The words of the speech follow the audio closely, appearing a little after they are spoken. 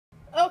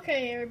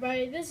Okay,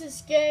 everybody, this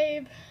is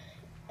Gabe,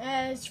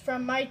 as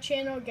from my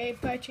channel,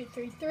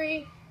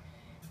 Gabe5233,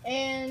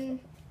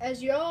 and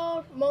as you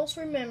all most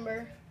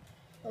remember,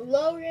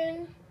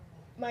 Logan,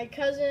 my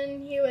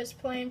cousin, he was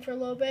playing for a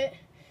little bit,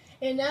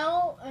 and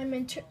now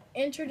I'm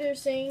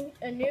introducing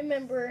a new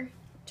member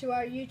to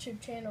our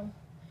YouTube channel.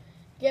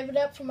 Give it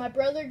up for my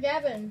brother,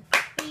 Gavin.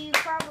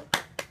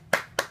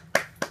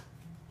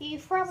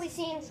 You've probably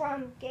seen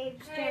from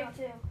Gabe's channel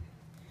too.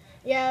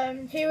 Yeah,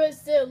 he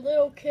was the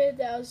little kid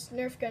that I was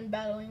Nerf gun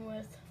battling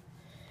with.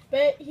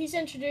 But he's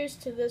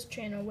introduced to this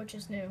channel, which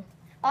is new.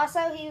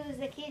 Also, he was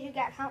the kid who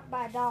got humped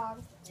by a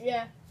dog.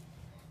 Yeah,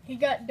 he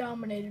got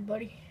dominated,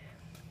 buddy.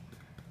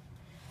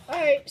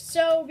 Alright,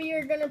 so we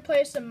are going to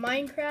play some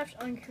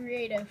Minecraft on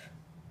creative.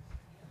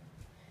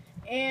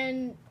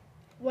 And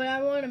what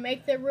I want to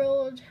make the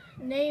real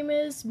name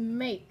is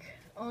make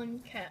on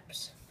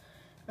caps.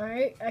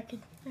 Alright, I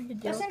could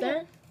deal with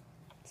that.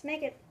 Let's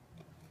make it.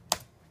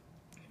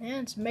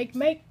 Yeah, it's make.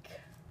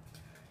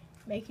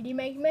 Makety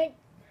make.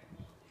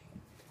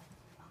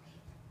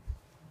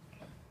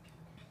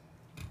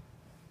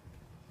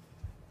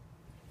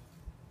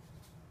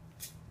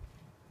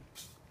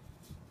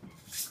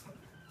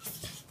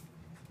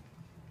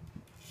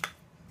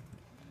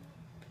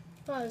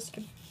 Oh, this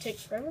could take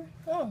forever.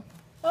 Oh,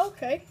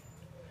 okay.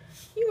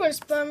 You want to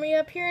spawn me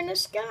up here in the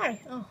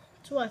sky. Oh,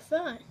 that's what I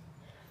thought.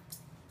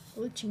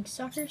 Glitching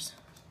suckers.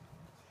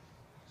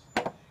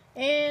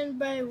 And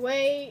by the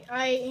way,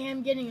 I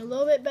am getting a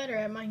little bit better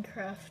at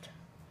Minecraft.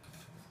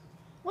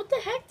 What the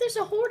heck? There's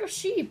a horde of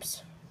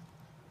sheeps.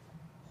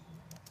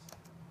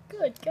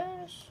 Good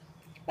gosh.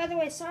 By the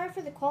way, sorry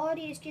for the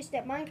quality. It's just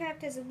that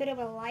Minecraft has a bit of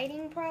a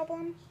lighting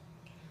problem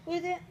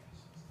with it.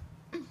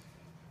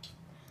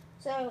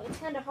 So it's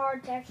kind of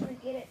hard to actually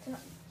get it to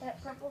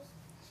that purple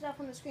stuff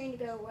on the screen to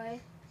go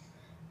away.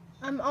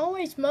 I'm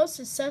always most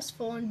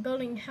successful in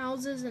building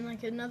houses in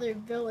like another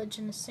village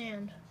in the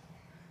sand.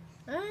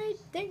 I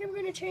think I'm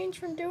going to change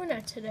from doing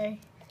that today.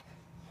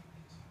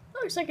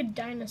 Looks like a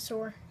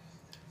dinosaur.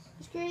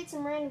 Just create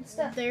some random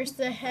stuff. There's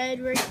the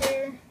head right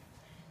there.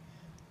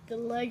 The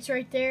legs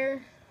right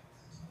there.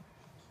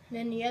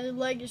 Then the other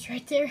leg is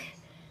right there.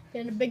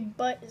 Then the big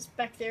butt is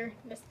back there.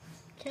 That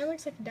kind of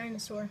looks like a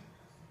dinosaur.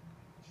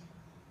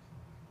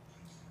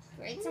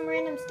 Create some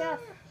random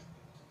stuff.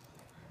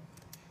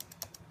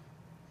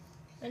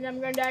 And I'm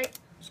going to die.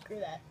 Screw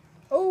that.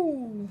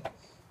 Oh!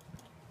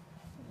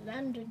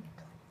 Landed.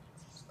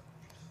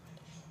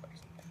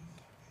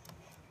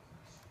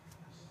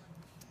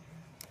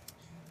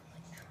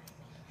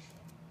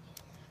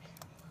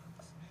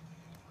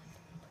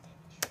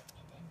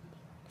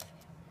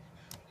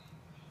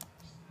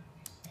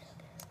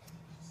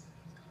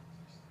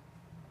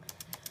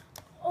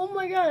 Oh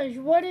my gosh,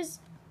 what is...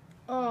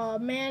 Oh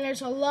man,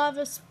 there's a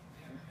lava...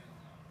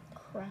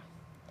 Crap.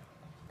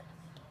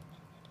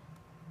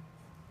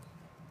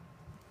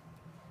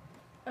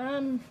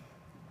 Well,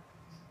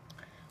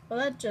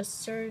 that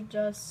just served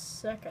us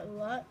suck a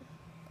lot.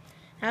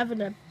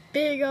 Having a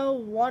big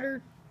old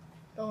water...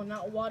 Oh,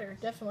 not water.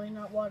 Definitely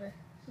not water.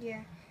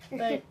 Yeah.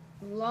 But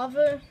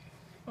lava...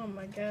 Oh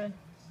my god.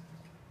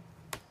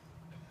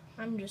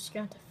 I'm just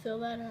going to fill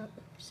that up.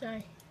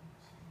 Sorry.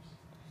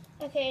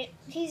 Okay,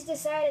 he's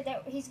decided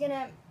that he's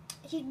gonna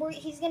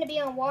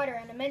be on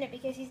water in a minute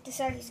because he's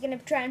decided he's gonna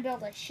try and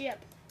build a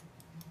ship.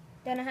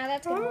 Don't know how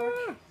that's gonna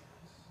work.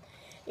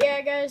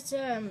 Yeah, guys.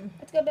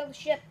 Let's go build a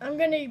ship. I'm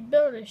gonna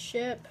build a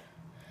ship.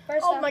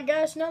 First Oh off, my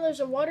gosh! Now there's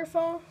a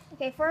waterfall.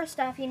 Okay, first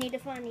off, you need to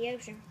find the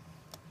ocean.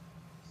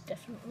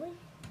 Definitely.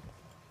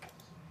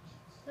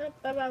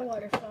 Bye bye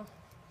waterfall.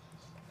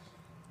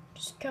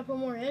 Just a couple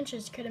more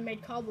inches could have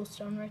made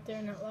cobblestone right there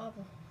in that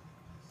lava.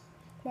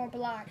 More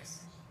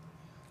blocks.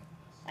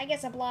 I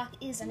guess a block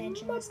is an inch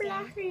in More this game.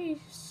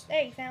 blockies.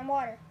 There, you found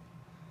water.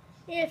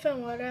 Yeah, I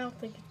found water. I don't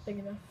think it's big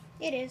enough.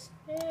 It is.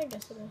 Yeah, I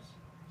guess it is.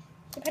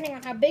 Depending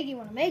on how big you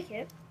want to make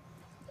it.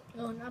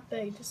 No, not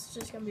big. This is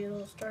just gonna be a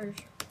little starter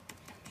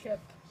ship.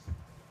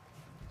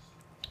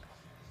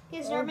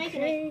 You start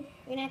making it.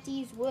 You're gonna have to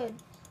use wood.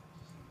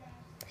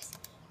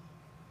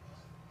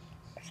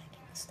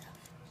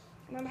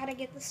 Remember how to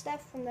get the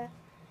stuff from the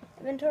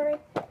inventory?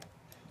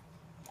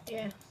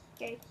 Yeah.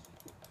 Okay.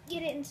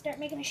 Get it and start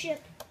making a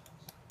ship.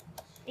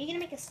 Are you gonna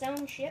make a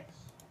stone ship?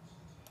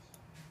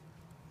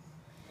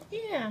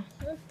 Yeah,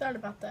 I thought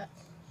about that.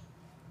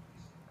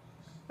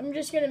 I'm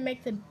just gonna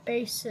make the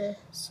base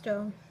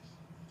stone.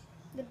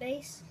 The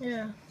base?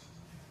 Yeah.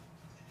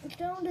 The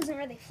stone doesn't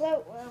really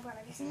float well, but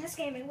I guess in this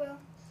game it will.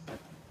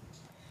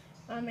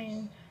 I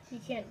mean, you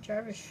can't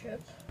drive a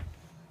ship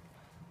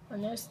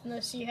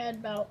unless you had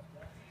about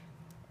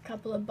a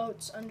couple of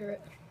boats under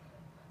it.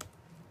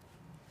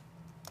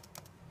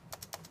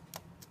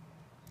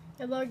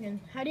 Hey Logan,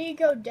 how do you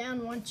go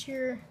down once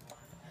you're,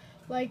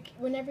 like,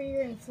 whenever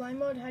you're in fly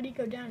mode, how do you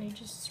go down? You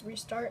just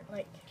restart,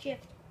 like...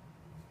 Shift.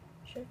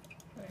 Shift?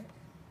 Alright.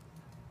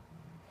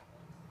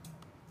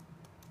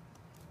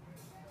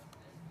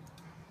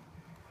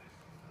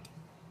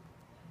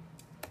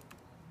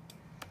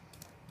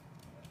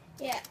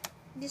 Yeah.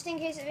 just in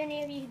case if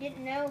any of you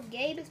didn't know,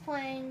 Gabe is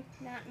playing,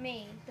 not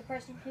me, the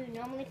person who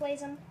normally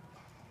plays him.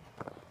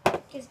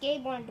 Because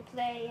Gabe wanted to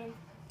play and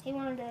he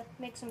wanted to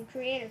make some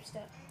creative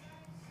stuff.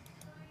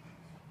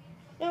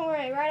 Don't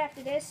worry, right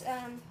after this,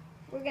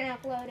 we're going to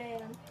upload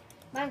a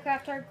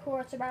Minecraft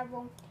Hardcore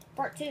Survival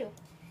Part 2.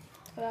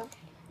 So,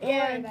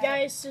 yeah,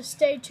 guys, just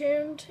stay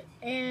tuned,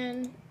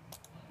 and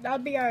that'll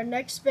be our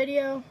next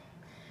video.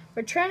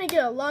 We're trying to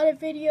get a lot of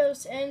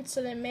videos in,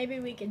 so then maybe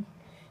we can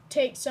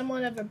take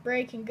somewhat of a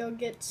break and go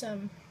get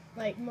some,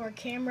 like, more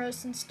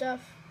cameras and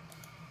stuff.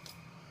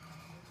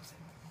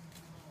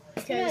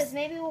 Because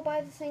maybe we'll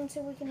buy the thing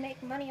so we can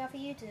make money off of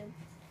YouTube.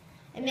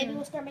 And maybe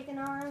we'll start making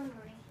our own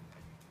money.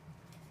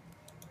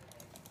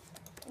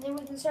 And then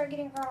we can start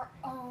getting our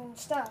own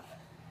stuff.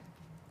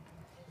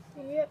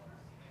 Yep.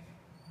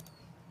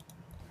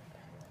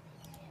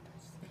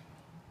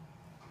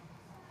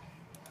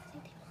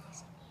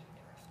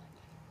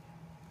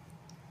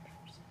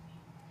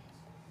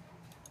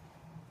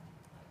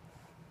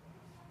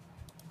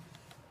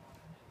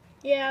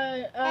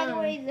 Yeah, by the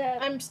way,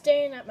 I'm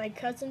staying at my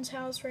cousin's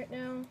house right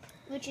now.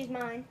 Which is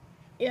mine.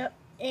 Yep,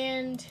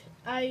 and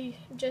I,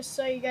 just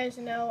so you guys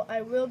know,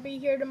 I will be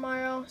here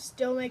tomorrow,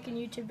 still making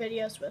YouTube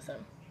videos with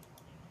him.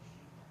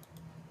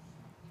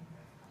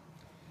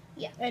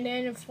 Yeah. And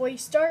then if we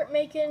start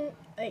making,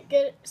 like,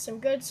 get some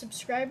good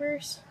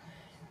subscribers,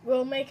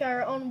 we'll make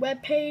our own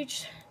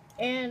webpage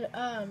and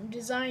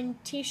design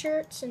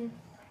t-shirts and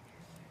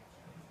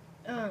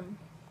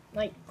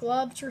like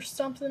gloves or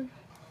something.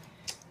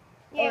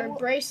 Yeah, or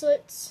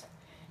bracelets,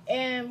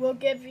 and we'll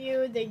give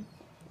you the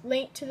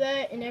link to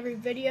that in every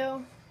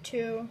video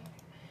to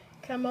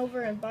come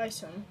over and buy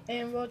some.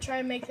 And we'll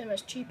try to make them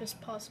as cheap as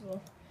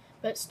possible,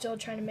 but still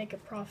trying to make a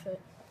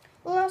profit.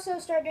 We'll also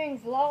start doing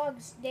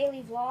vlogs,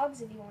 daily vlogs,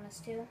 if you want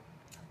us to.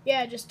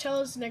 Yeah, just tell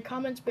us in the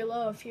comments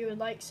below if you would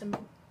like some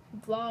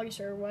vlogs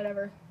or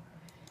whatever.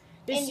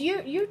 Just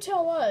you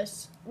tell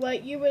us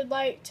what you would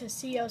like to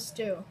see us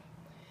do.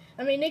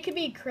 I mean, it could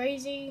be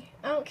crazy.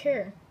 I don't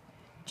care.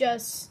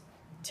 Just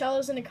tell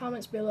us in the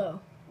comments below.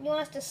 You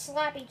want us to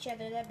slap each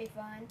other, that'd be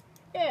fine.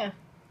 Yeah.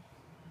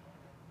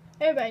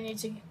 Everybody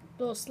needs a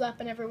little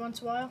slapping every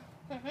once in a while.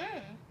 Mm-hmm.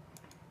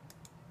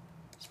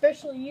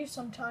 Especially you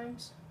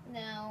sometimes.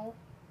 No.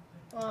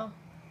 Well,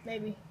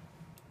 maybe.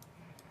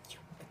 It's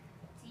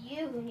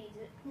you who needs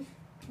it.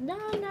 No,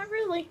 not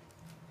really.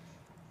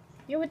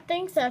 You would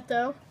think that,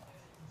 though.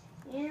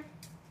 Yeah.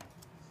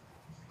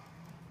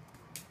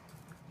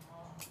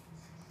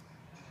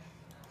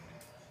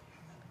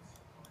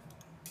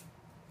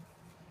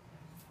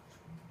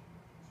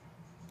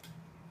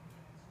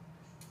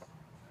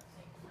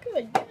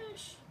 Good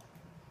gosh.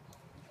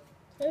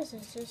 This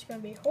is just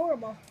going to be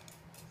horrible.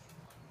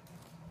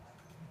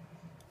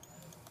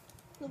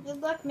 Well,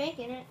 good luck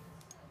making it.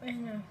 I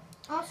know.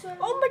 Also,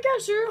 Oh my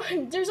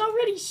gosh, there's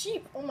already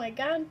sheep. Oh my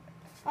god.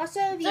 Also,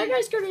 That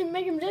guy's going to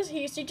make him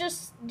dizzy. Is he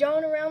just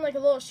going around like a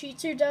little Shih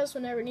Tzu does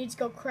whenever it needs to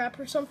go crap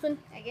or something?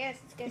 I guess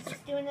it's because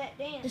it's doing that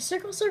dance. Just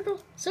circle,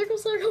 circle, circle,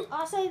 circle.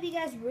 Also, if you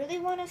guys really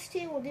want us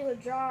to, we'll do a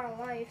draw our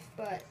life,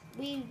 but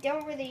we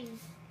don't really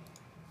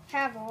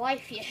have a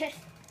life yet.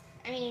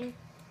 I mean,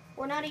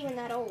 we're not even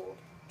that old.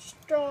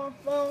 Strong.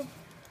 Well,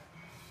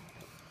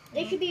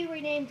 They should be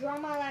renamed Draw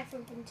My Life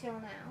up until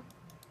now.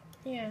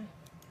 yeah.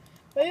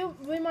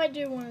 We might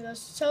do one of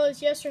those. Tell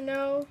us yes or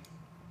no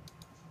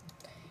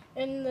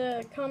in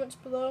the comments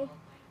below.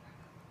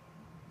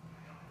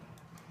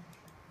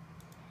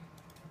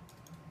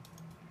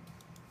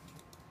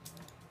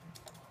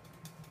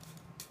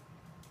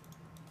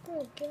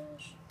 Oh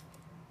gosh.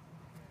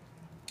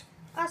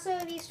 Also,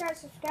 if you start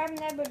subscribing,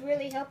 that would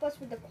really help us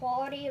with the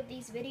quality of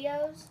these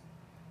videos.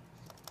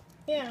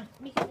 Yeah.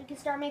 Because we can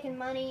start making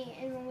money,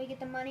 and when we get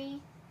the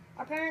money,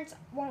 our parents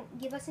won't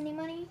give us any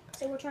money,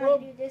 so we're trying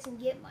to do this and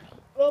get money.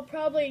 We'll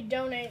probably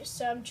donate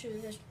some to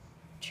the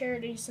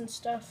charities and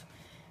stuff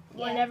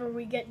whenever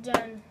we get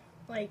done.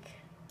 Like,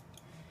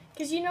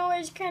 because you know,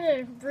 it's kind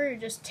of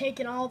rude just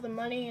taking all the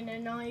money and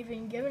then not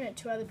even giving it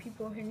to other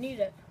people who need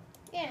it.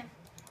 Yeah.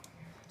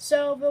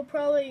 So we'll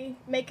probably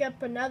make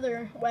up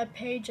another web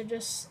page of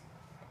just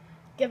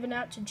giving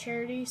out to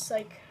charities,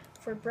 like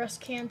for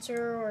breast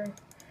cancer or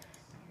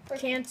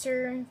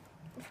cancer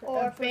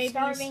Or for babies.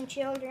 starving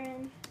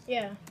children.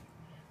 Yeah,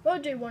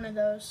 we'll do one of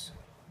those.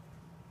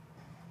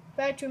 In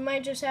fact, we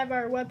might just have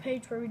our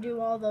webpage where we do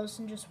all those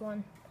in just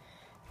one.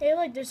 Hey,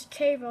 look, there's a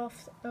cave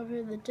off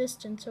over the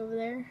distance over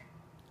there.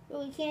 But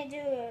we can't do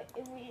it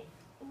if we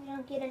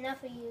don't get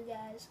enough of you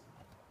guys.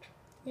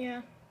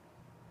 Yeah.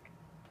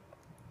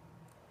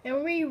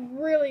 And we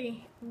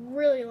really,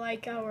 really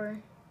like our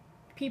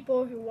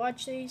people who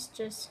watch these.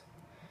 Just,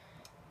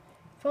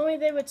 if only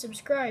they would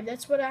subscribe.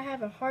 That's what I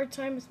have a hard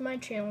time with my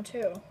channel,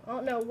 too. I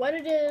don't know what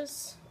it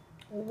is,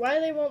 or why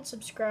they won't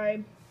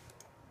subscribe.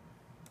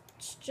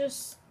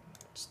 It's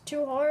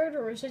too hard,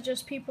 or is it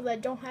just people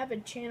that don't have a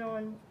channel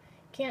and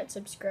can't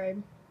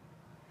subscribe?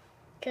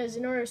 Because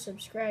in order to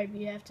subscribe,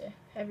 you have to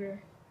have your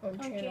own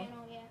channel.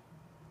 Yeah.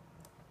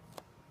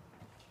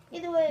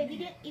 Either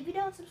way, if you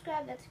don't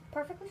subscribe, that's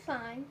perfectly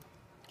fine.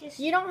 Just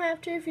You don't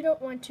have to if you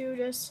don't want to.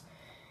 Just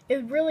it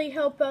would really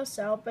help us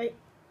out, but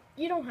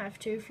you don't have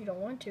to if you don't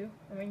want to.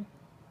 I mean,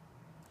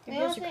 who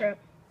gives a crap?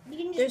 you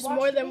can just There's watch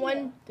more the than video.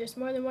 one. There's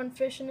more than one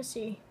fish in the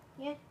sea.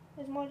 Yeah,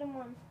 there's more than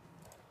one.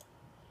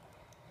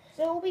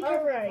 So we'll be All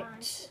perfectly right.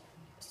 fine.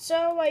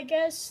 So I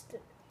guess the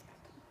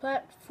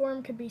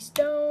platform could be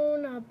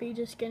stone. I'll be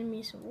just getting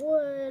me some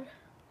wood.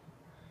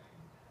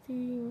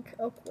 Think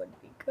oak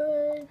would be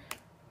good.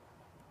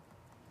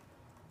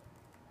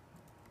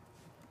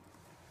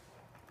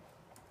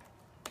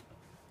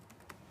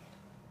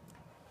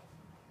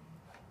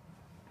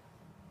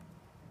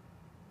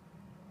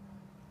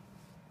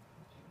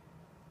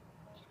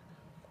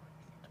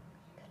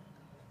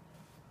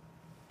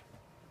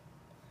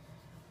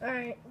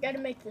 Alright, gotta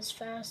make this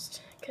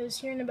fast, because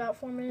here in about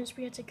 4 minutes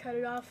we have to cut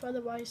it off,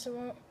 otherwise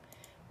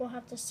we'll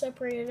have to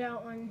separate it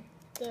out on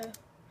the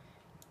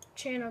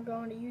channel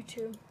going to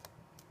YouTube.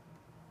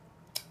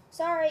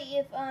 Sorry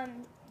if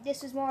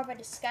this was more of a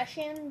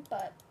discussion,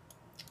 but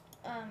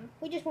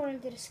we just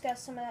wanted to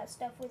discuss some of that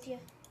stuff with you.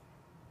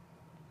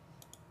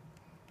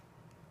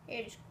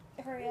 Here, just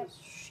hurry up.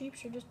 These sheep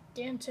are just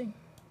dancing.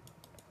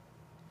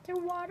 They're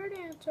water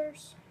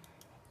dancers.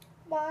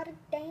 Water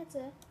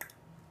dancer.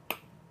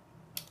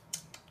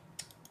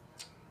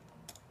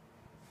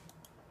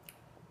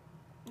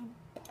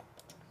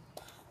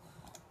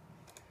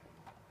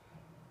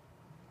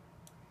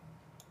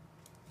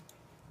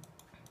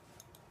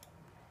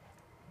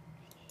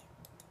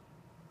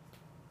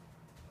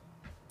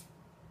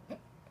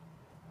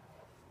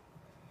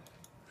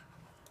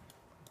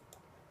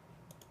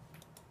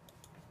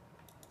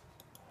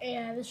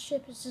 Yeah, this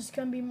ship is just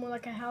gonna be more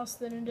like a house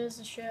than it is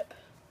a ship.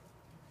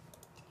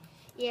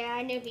 Yeah,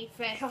 I knew he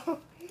failed.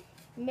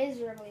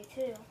 Miserably,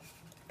 too.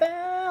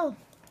 Fell!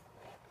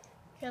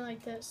 Kinda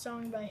like that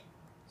song by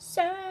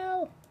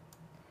Sal.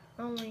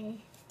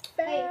 Only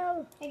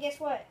fell. Hey, guess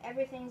what?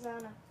 Everything's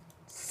on a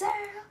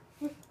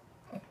sale.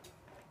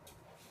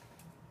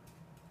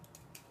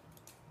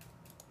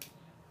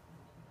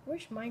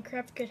 Wish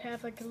Minecraft could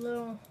have like a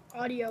little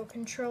audio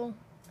control.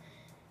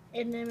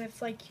 And then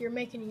if like you're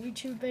making a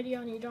YouTube video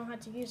and you don't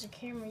have to use a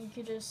camera, you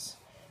could just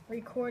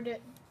record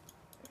it.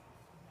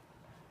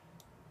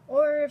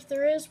 Or if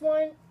there is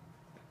one,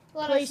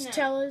 please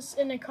tell us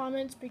in the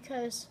comments,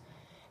 because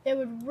it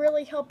would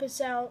really help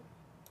us out,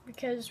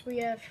 because we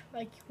have,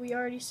 like we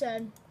already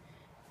said,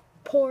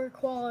 poor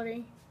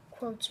quality,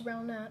 quotes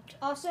around that.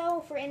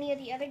 Also, for any of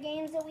the other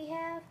games that we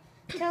have,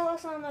 tell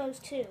us on those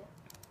too.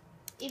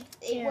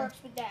 It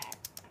works with that.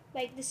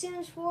 Like The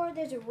Sims 4,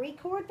 there's a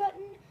record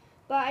button,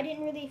 but I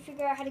didn't really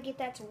figure out how to get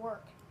that to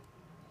work.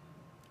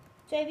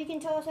 So if you can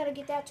tell us how to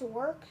get that to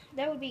work,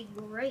 that would be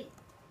great.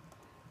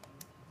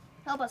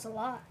 Help us a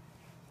lot.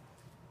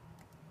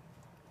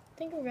 I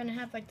think we're gonna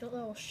have like the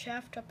little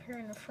shaft up here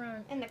in the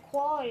front. And the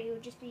quality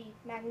would just be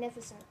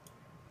magnificent.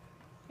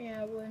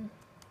 Yeah, it would.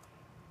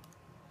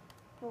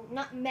 Well,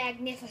 not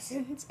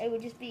magnificent. It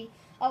would just be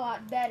a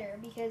lot better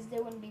because they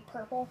wouldn't be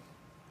purple.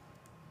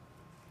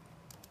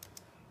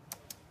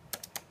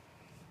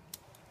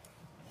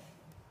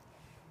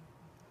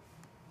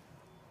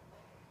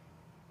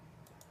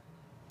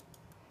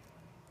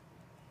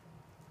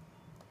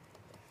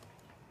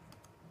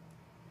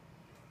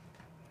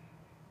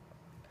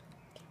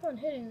 Keep on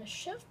hitting the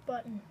shift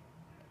button.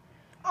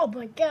 Oh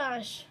my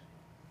gosh.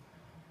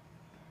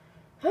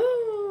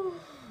 Oh,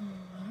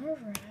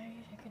 alright,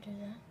 I could do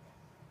that.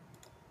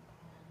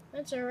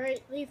 That's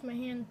alright, leave my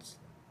hands.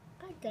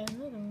 I got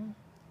another one.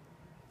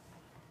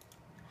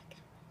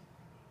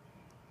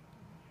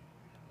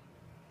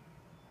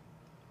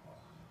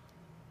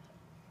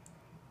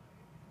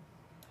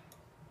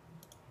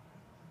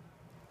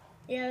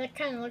 Yeah, that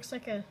kind of looks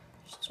like a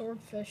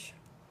swordfish.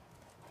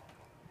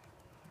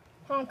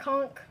 Honk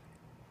honk.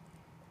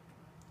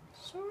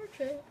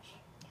 Swordfish.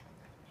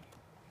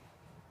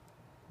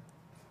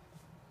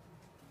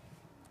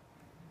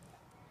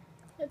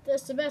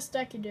 That's the best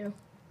I could do.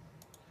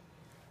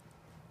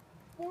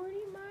 40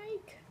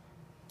 Mike.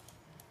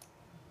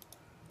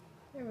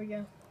 There we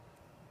go.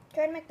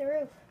 Try to make the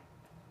roof.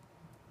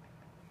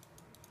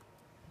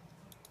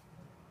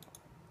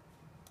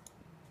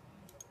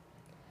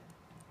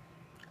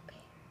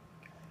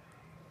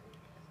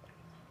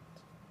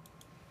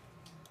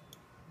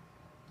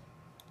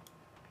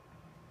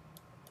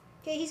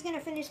 Okay, he's gonna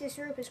finish this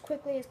roof as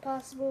quickly as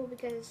possible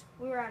because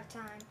we're out of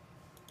time.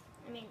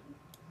 I mean,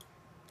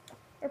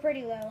 we're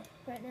pretty low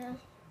right now.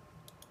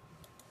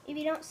 If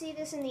you don't see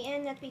this in the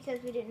end, that's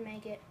because we didn't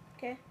make it,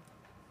 okay?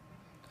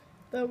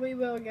 But we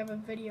will give a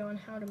video on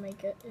how to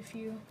make it if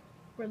you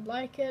would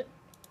like it.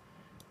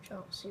 Which I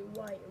don't see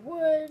why you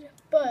would,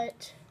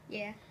 but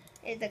Yeah,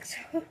 it looks.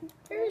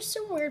 there's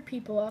some weird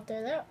people out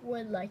there that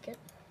would like it.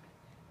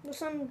 Well,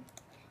 some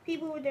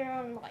people with their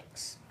own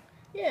likes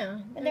Yeah.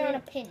 and their own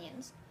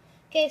opinions.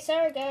 Okay,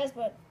 sorry guys,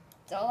 but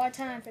it's all our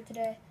time for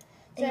today.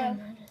 So,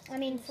 I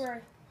mean,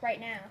 for right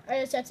now.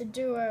 I just have to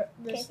do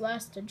this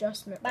last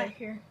adjustment Bye. right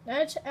here.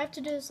 I have to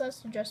do this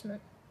last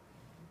adjustment.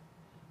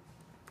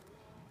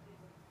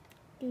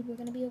 Dude, we're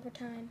gonna be over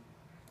time.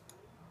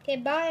 Okay,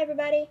 bye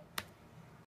everybody.